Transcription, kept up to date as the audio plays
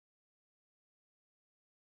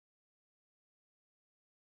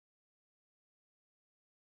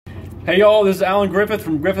Hey y'all, this is Alan Griffith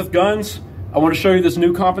from Griffith Guns. I want to show you this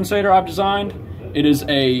new compensator I've designed. It is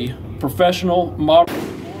a professional model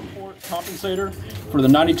compensator for the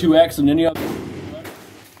 92X and any other.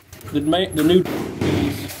 The new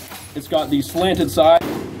it's got these slanted sides.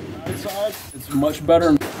 It's much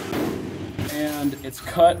better and it's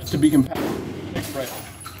cut to be compatible.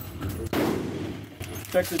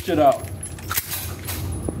 Check this shit out.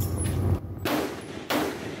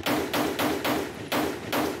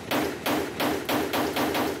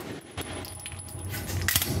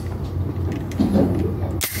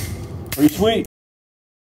 Pretty sweet.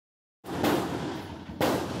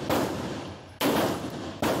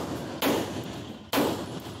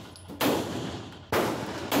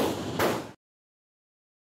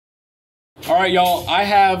 All right, y'all, I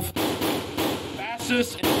have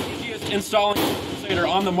fastest and easiest installing compensator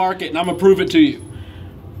on the market, and I'm gonna prove it to you.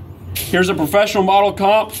 Here's a professional model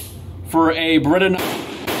comp for a Beretta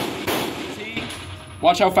Cheetah.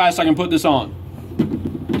 Watch how fast I can put this on.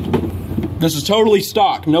 This is totally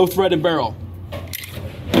stock, no threaded barrel.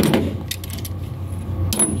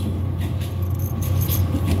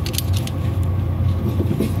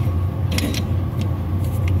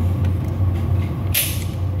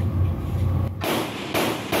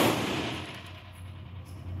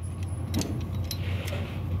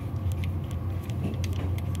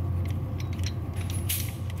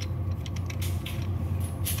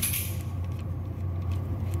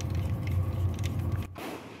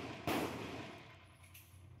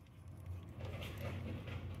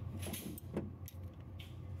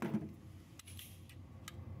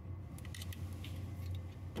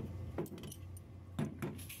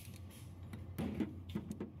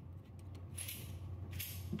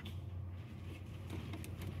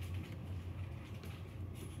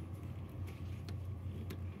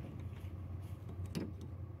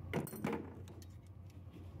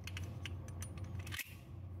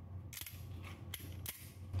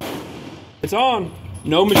 It's on.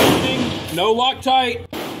 No machining, no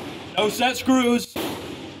Loctite, no set screws.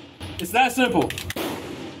 It's that simple.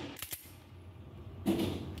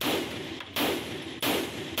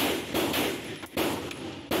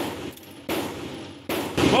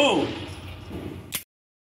 Boom.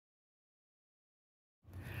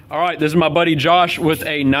 All right, this is my buddy Josh with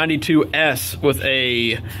a 92S with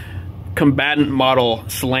a Combatant model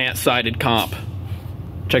slant-sided comp.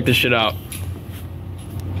 Check this shit out.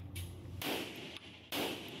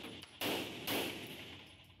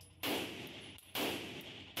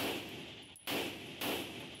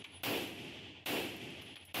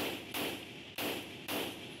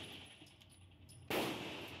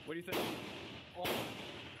 What do you think?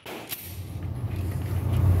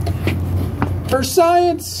 For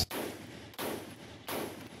science.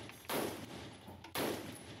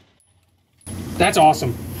 That's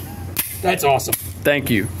awesome. That's awesome. Thank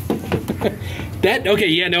you. Okay,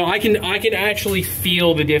 yeah, no, I can actually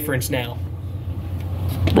feel the difference now.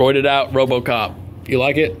 Roided out RoboCop. You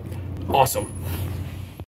like it? Awesome.